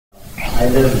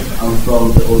I'm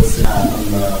from the old city.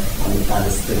 I'm a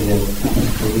Palestinian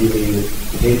who really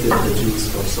hated the Jews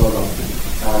for so long.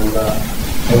 And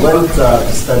I went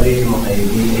to study my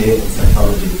BA in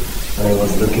psychology, and I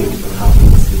was looking for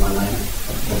happiness in my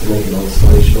life. And to make a long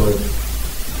story short,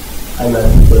 I met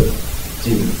with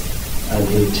Jesus, and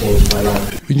he changed my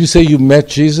life. When you say you met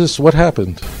Jesus, what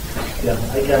happened? Yeah,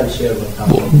 I can't share what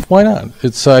happened. Well, why not?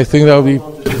 I think that would be... I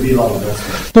want it to be long, that's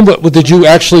why. No, but did you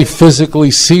actually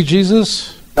physically see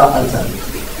Jesus? No, I'll tell you.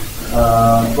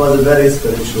 It was a very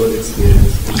spiritual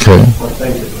experience. Okay. Well,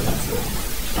 thank you for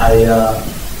that.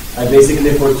 I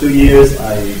basically, for 2 years,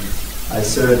 I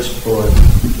searched for,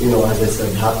 as I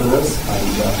said, happiness.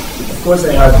 And of course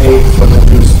I had hate for the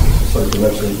Jews. Sorry to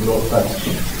mention, no offense.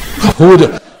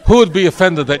 Who would be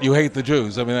offended that you hate the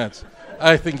Jews? I mean,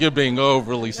 I think you're being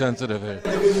overly sensitive here.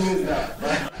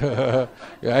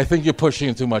 Yeah, I think you're pushing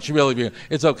it too much. You really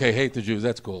it's okay, hate the Jews,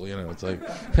 that's cool. It's like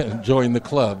join the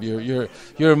club.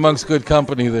 You're amongst good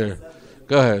company there.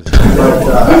 Go ahead. But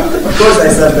of course I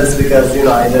said this because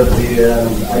I lived here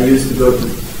and I used to go to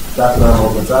Batman all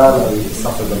the time. I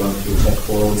suffered a lot with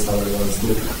checkpoints, how I was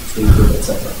sleeping,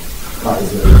 etc. Not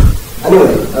Israeli.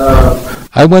 Anyway,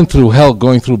 I went through hell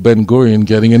going through Ben Gurion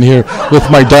getting in here with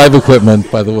my dive equipment,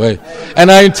 by the way.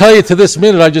 And I tell you, to this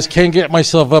minute, I just can't get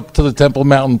myself up to the Temple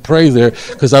Mountain and pray there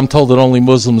because I'm told that only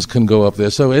Muslims can go up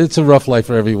there. So it's a rough life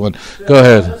for everyone. Go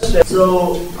ahead.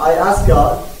 So I asked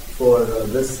God for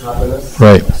this happiness.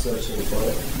 Right. I'm searching for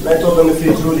it. And I told him, if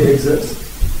you truly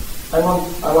exist, I want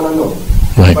to know.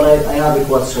 Right. But I have a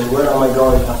question. Where am I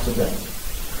going after that?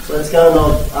 So it's kind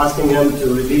of asking him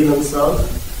to reveal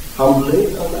himself humbly,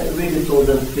 and I really told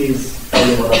them, please tell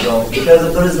me what I'm going. Because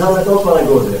if there is hell, I don't want to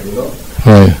go there,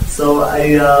 Right. So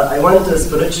I went to a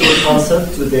spiritual concert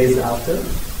 2 days after,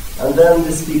 and then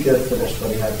the speaker finished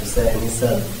what he had to say, and he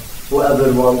said,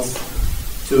 whoever wants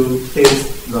to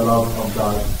taste the love of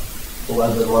God,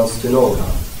 whoever wants to know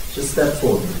God, just step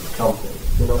forward, come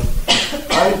forward,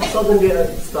 And suddenly I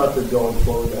started going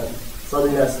forward, and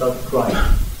suddenly I started crying.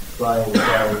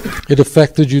 It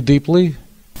affected you deeply?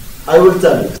 I will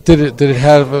tell you. Did it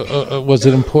have was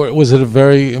it important? Was it a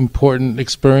very important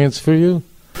experience for you?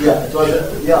 Yeah, it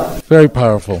was. Very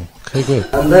powerful. Okay, good.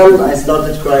 And then I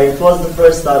started crying. It was the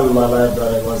first time in my life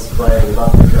that I was crying,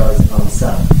 not because I'm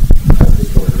sad, as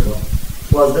before.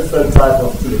 It was different type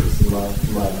of tears in my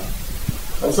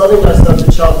life. And suddenly I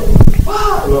started shouting,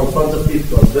 in front of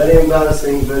people. It was very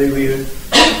embarrassing, very weird.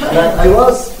 And I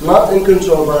was not in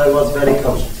control, but I was very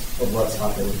conscious of what's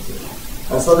happening to me.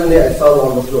 And suddenly I fell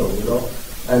on the floor,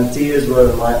 and tears were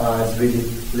in my eyes, really,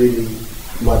 really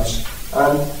much.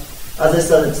 And as I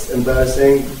said, it's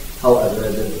embarrassing. However,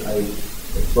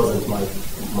 it wasn't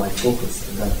my focus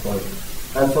at that point.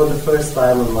 And for the first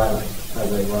time in my life,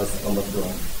 as I was on the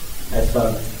floor, I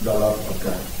felt the love of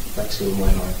God touching my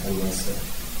heart and my soul.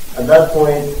 At that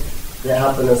point, the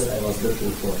happiness I was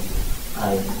looking for,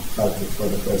 I felt it for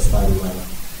the first time in my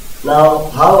life. Now,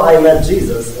 how I met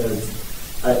Jesus is,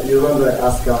 you remember I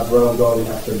asked God where I'm going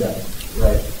after death,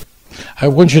 right? I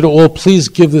want you to all please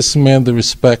give this man the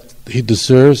respect he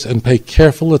deserves and pay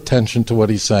careful attention to what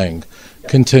he's saying.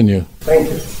 Continue. Thank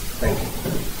you.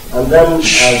 And then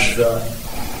as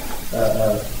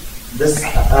this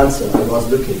answer I was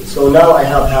looking. So now I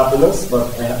have happiness,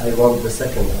 but I want the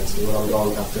second answer, where I'm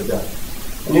going after death.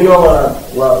 And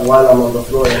while I'm on the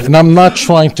floor... And I'm not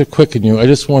trying to quicken you. I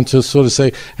just want to sort of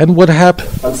say, and what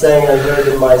happened? I'm saying I heard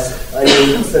in my...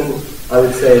 I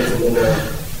would say it's in a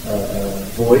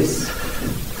voice,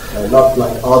 not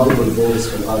like audible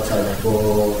voice from outside.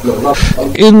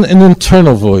 In an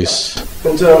internal voice.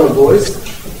 Internal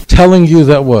voice. Telling you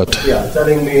that what? Yeah,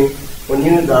 telling me, when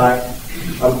you die,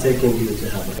 I'm taking you to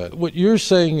heaven. What you're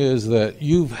saying is that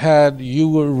you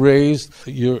were raised,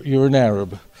 you're an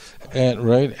Arab. And,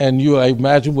 right, and you, I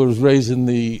imagine, was raised in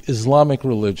the Islamic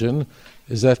religion.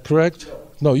 Is that correct?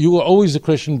 No, you were always a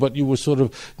Christian, but you were sort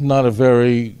of not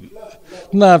even.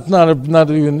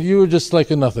 You were just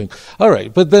like a nothing. All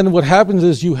right, but then what happens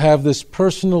is you have this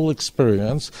personal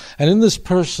experience, and in this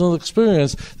personal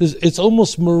experience, it's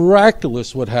almost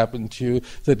miraculous what happened to you.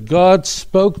 That God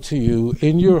spoke to you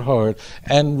in your heart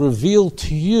and revealed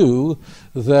to you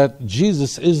that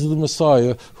Jesus is the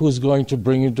Messiah who is going to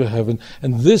bring you to heaven.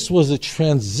 And this was a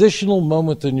transitional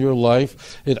moment in your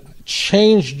life. It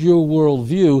changed your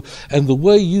worldview, and the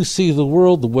way you see the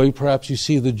world, the way perhaps you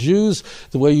see the Jews,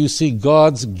 the way you see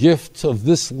God's gift of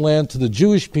this land to the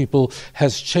Jewish people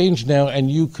has changed now,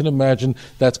 and you can imagine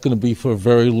that's going to be for a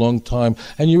very long time.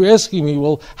 And you're asking me,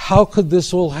 well, how could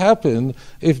this all happen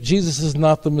if Jesus is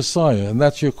not the Messiah? And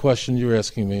that's your question you're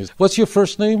asking me. What's your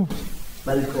first name?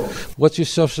 What's your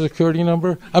social security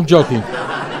number? I'm joking.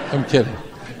 I'm kidding.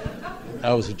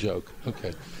 That was a joke.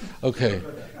 Okay.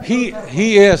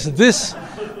 He asked this,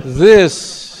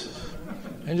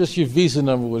 and just your Visa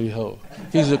number, what do you hope?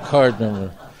 Visa card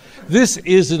number. This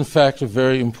is, in fact, a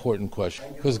very important question.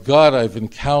 Because, God, I've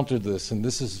encountered this, and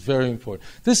this is very important.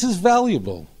 This is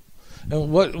valuable.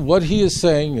 And what he is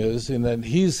saying is, in that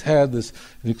he's had this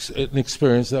an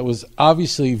experience that was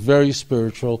obviously very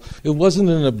spiritual. It wasn't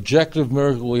an objective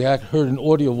miracle. We had heard an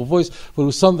audible voice, but it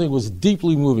was something that was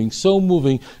deeply moving, so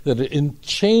moving that it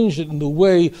changed in the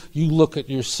way you look at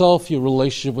yourself, your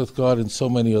relationship with God, and so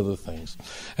many other things.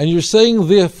 And you're saying,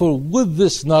 therefore, would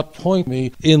this not point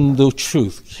me in the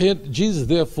truth? Jesus,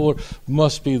 therefore,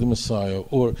 must be the Messiah.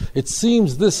 Or it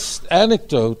seems this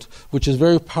anecdote, which is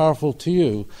very powerful to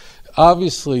you,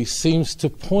 obviously seems to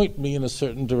point me in a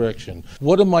certain direction.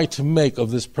 What am I to make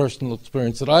of this personal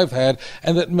experience that I've had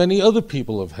and that many other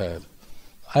people have had?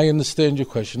 I understand your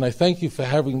question. I thank you for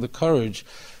having the courage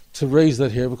to raise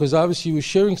that here, because obviously you were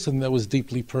sharing something that was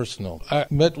deeply personal. I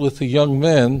met with a young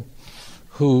man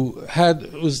who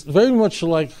was very much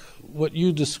like what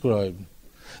you described.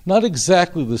 Not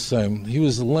exactly the same. He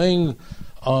was laying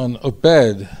on a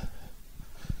bed,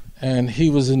 and he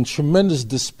was in tremendous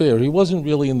despair. He wasn't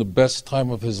really in the best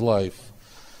time of his life.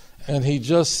 And he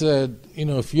just said,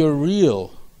 if you're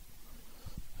real,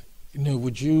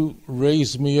 would you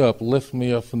raise me up, lift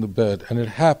me up from the bed? And it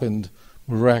happened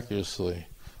miraculously,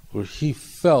 where he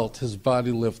felt his body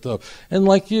lift up. And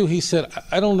like you, he said,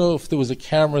 I don't know if there was a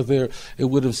camera there, it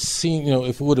would have seen,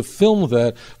 if it would have filmed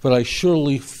that, but I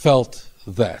surely felt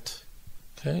that.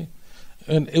 Okay?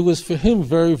 And it was for him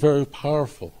very, very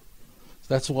powerful.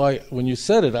 That's why when you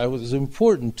said it, it was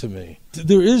important to me.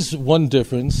 There is one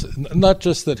difference, not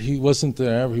just that he wasn't an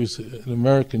Arab, he was an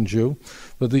American Jew,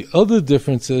 but the other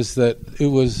difference is that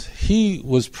he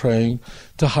was praying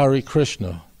to Hare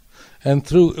Krishna. And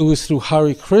it was through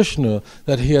Hare Krishna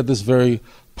that he had this very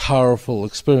powerful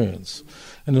experience.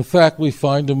 And in fact, we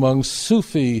find among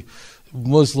Sufi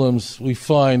Muslims, we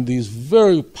find these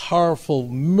very powerful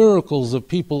miracles of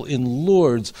people in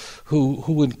Lourdes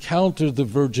who encountered the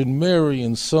Virgin Mary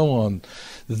and so on.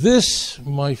 This,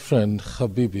 my friend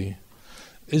Habibi,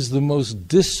 is the most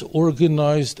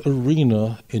disorganized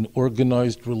arena in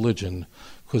organized religion,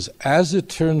 because as it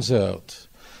turns out,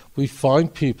 we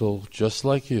find people just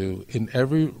like you in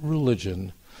every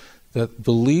religion that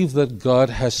believe that God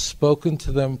has spoken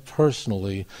to them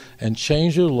personally and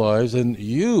changed their lives. And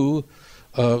you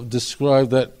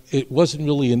described that it wasn't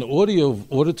really an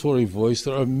auditory voice.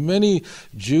 There are many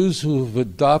Jews who have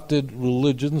adopted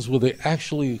religions where they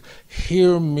actually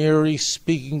hear Mary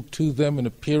speaking to them and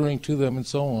appearing to them and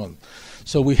so on.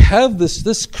 So we have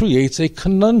this creates a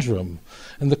conundrum.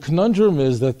 And the conundrum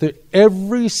is that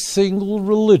every single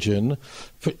religion,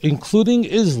 including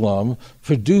Islam,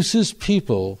 produces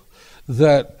people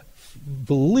that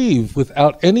believe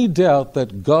without any doubt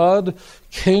that God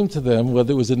came to them,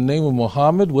 whether it was in the name of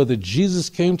Muhammad, whether Jesus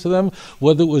came to them,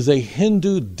 whether it was a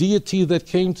Hindu deity that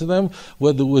came to them,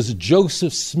 whether it was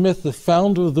Joseph Smith, the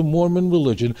founder of the Mormon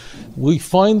religion. We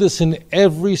find this in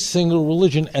every single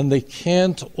religion, and they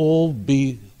can't all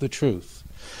be the truth.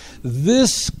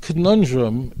 This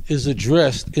conundrum is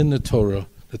addressed in the Torah,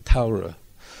 the Torah.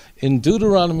 In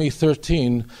Deuteronomy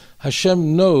 13,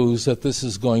 Hashem knows that this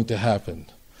is going to happen.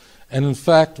 And in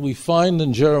fact, we find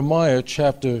in Jeremiah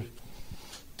chapter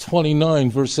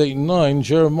 29, verse 8 and 9,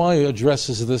 Jeremiah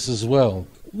addresses this as well.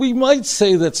 We might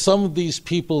say that some of these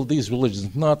people, these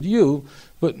religions, not you,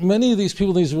 but many of these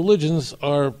people, these religions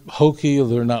are hokey or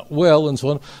they're not well and so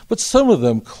on. But some of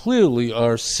them clearly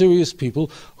are serious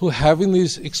people who are having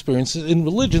these experiences in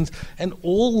religions. And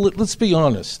let's be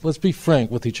honest, let's be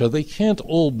frank with each other. They can't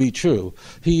all be true.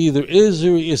 He either is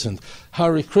or he isn't.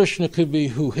 Hare Krishna could be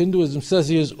who Hinduism says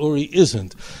he is or he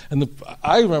isn't. And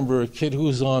I remember a kid who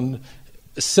was on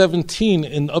 17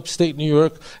 in upstate New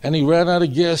York, and he ran out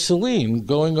of gasoline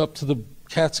going up to the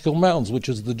Catskill Mountains, which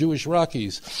is the Jewish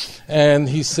Rockies. And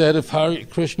he said, if Hare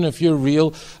Krishna, if you're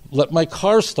real, let my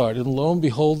car start. And lo and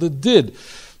behold, it did.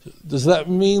 Does that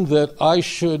mean that I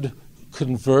should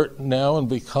convert now and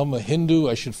become a Hindu?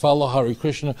 I should follow Hare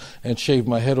Krishna and shave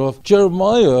my head off?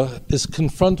 Jeremiah is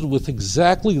confronted with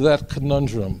exactly that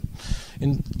conundrum.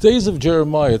 In the days of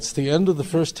Jeremiah, it's the end of the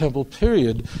First Temple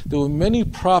period, there were many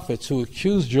prophets who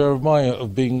accused Jeremiah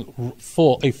of being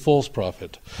a false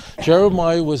prophet.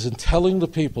 Jeremiah was telling the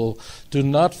people, do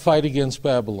not fight against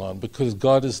Babylon because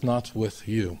God is not with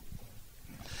you.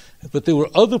 But there were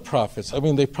other prophets. I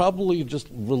mean, they probably just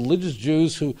religious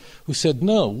Jews who said,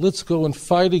 no, let's go and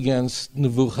fight against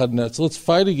Nebuchadnezzar. Let's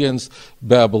fight against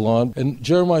Babylon. And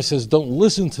Jeremiah says, don't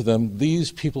listen to them.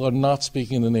 These people are not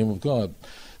speaking in the name of God.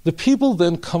 The people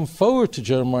then come forward to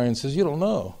Jeremiah and says, you don't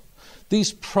know.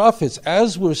 These prophets,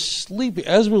 as we're sleeping,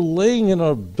 as we're laying in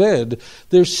our bed,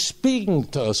 they're speaking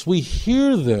to us. We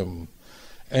hear them.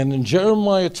 And in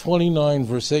Jeremiah 29,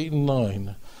 verse 8 and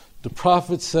 9, the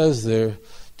prophet says there,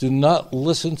 do not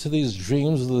listen to these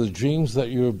dreams, the dreams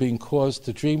that you're being caused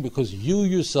to dream, because you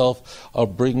yourself are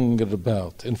bringing it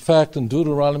about. In fact, in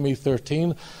Deuteronomy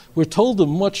 13, we're told a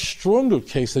much stronger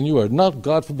case than you are. Not,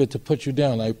 God forbid, to put you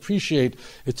down. I appreciate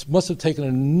it must have taken an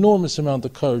enormous amount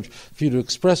of courage for you to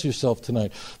express yourself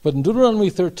tonight. But in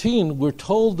Deuteronomy 13, we're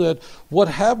told that what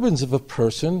happens if a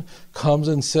person comes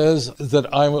and says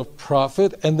that I'm a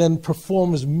prophet and then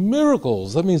performs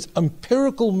miracles. That means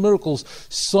empirical miracles,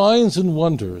 signs and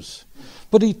wonders.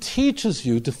 But he teaches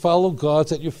you to follow gods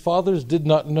that your fathers did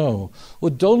not know, or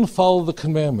don't follow the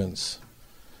commandments.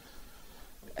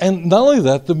 And not only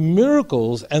that, the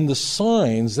miracles and the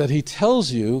signs that he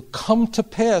tells you come to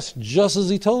pass just as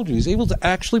he told you. He's able to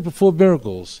actually perform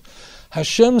miracles.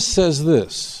 Hashem says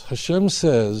this. Hashem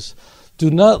says, do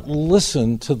not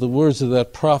listen to the words of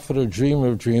that prophet or dreamer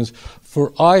of dreams,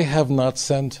 for I have not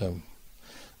sent him.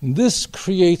 This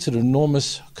creates an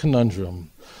enormous conundrum.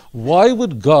 Why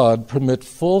would God permit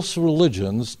false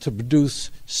religions to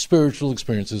produce spiritual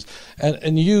experiences?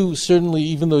 And you certainly,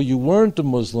 even though you weren't a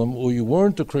Muslim or you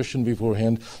weren't a Christian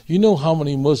beforehand, you know how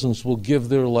many Muslims will give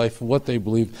their life for what they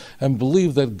believe and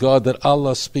believe that God, that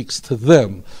Allah speaks to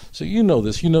them. So you know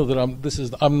this. You know that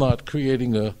I'm not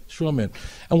creating a straw man.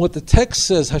 And what the text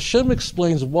says, Hashem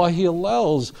explains why he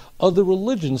allows other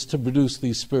religions to produce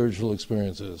these spiritual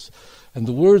experiences. And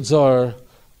the words are,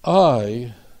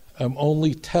 I am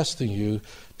only testing you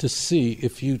to see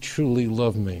if you truly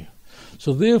love me.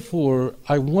 So therefore,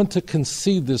 I want to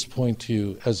concede this point to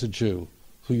you as a Jew,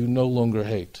 who you no longer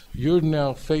hate. You're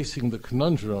now facing the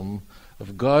conundrum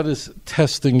of God is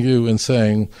testing you and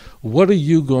saying, what are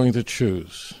you going to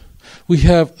choose? We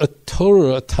have a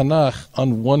Torah, a Tanakh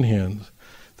on one hand,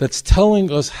 that's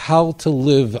telling us how to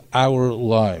live our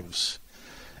lives.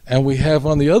 And we have,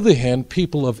 on the other hand,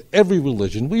 people of every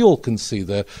religion, we all can see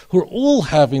that, who are all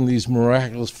having these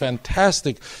miraculous,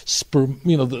 fantastic,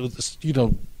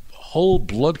 whole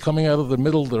blood coming out of the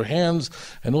middle of their hands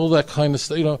and all that kind of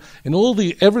stuff.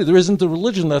 There isn't a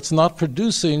religion that's not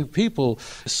producing people.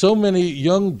 So many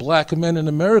young black men in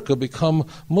America become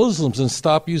Muslims and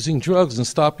stop using drugs and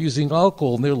stop using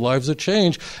alcohol, and their lives are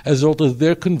changed as a result of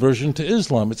their conversion to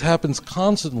Islam. It happens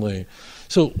constantly.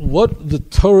 So what the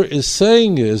Torah is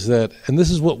saying is that, and this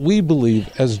is what we believe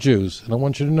as Jews, and I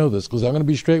want you to know this because I'm going to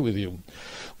be straight with you.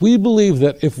 We believe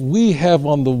that if we have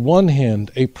on the one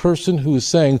hand a person who is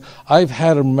saying, I've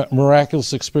had a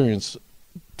miraculous experience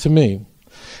to me,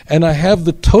 and I have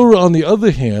the Torah on the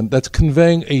other hand that's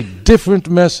conveying a different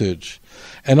message,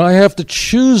 and I have to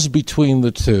choose between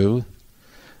the two,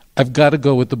 I've got to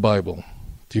go with the Bible.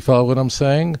 Do you follow what I'm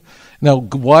saying? Now,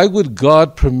 why would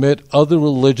God permit other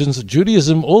religions?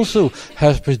 Judaism also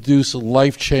has produced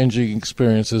life-changing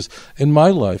experiences in my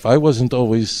life. I wasn't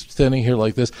always standing here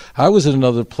like this. I was in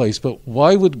another place. But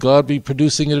why would God be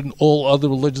producing it in all other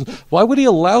religions? Why would he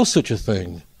allow such a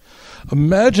thing?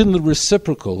 Imagine the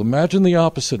reciprocal. Imagine the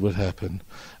opposite would happen.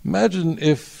 Imagine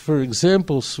if, for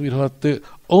example, sweetheart,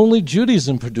 only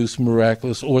Judaism produced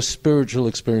miraculous or spiritual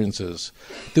experiences.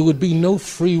 There would be no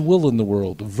free will in the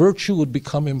world. Virtue would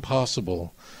become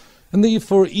impossible. And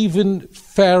therefore, even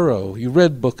Pharaoh, you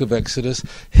read Book of Exodus,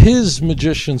 his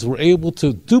magicians were able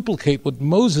to duplicate what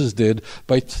Moses did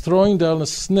by throwing down a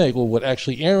snake, or what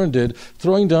actually Aaron did,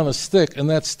 throwing down a stick, and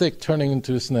that stick turning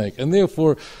into a snake. And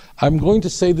therefore, I'm going to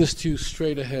say this to you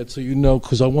straight ahead so you know,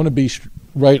 because I want to be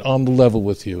right on the level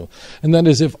with you. And that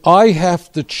is, if I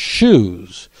have to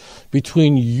choose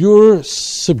between your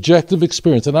subjective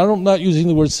experience, and I'm not using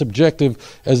the word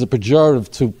subjective as a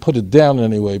pejorative to put it down in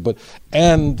any way,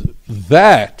 and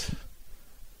that,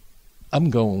 I'm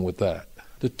going with that.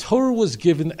 The Torah was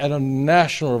given at a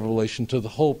national revelation to the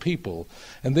whole people,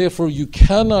 and therefore you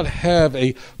cannot have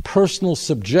a personal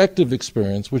subjective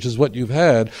experience, which is what you've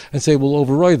had, and say, we'll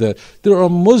override that. There are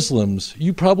Muslims,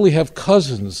 you probably have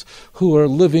cousins who are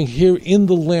living here in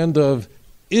the land of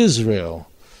Israel,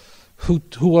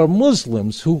 who are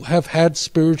Muslims, who have had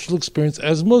spiritual experience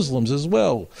as Muslims as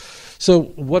well. So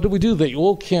what do? They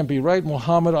all can't be right.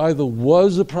 Muhammad either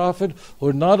was a prophet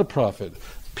or not a prophet.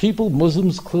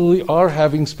 Muslims clearly are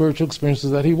having spiritual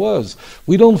experiences that he was.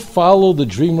 We don't follow the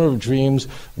dreamer of dreams.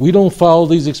 We don't follow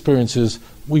these experiences.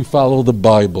 we follow the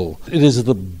Bible. It is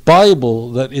the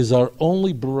Bible that is our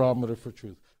only barometer for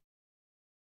truth.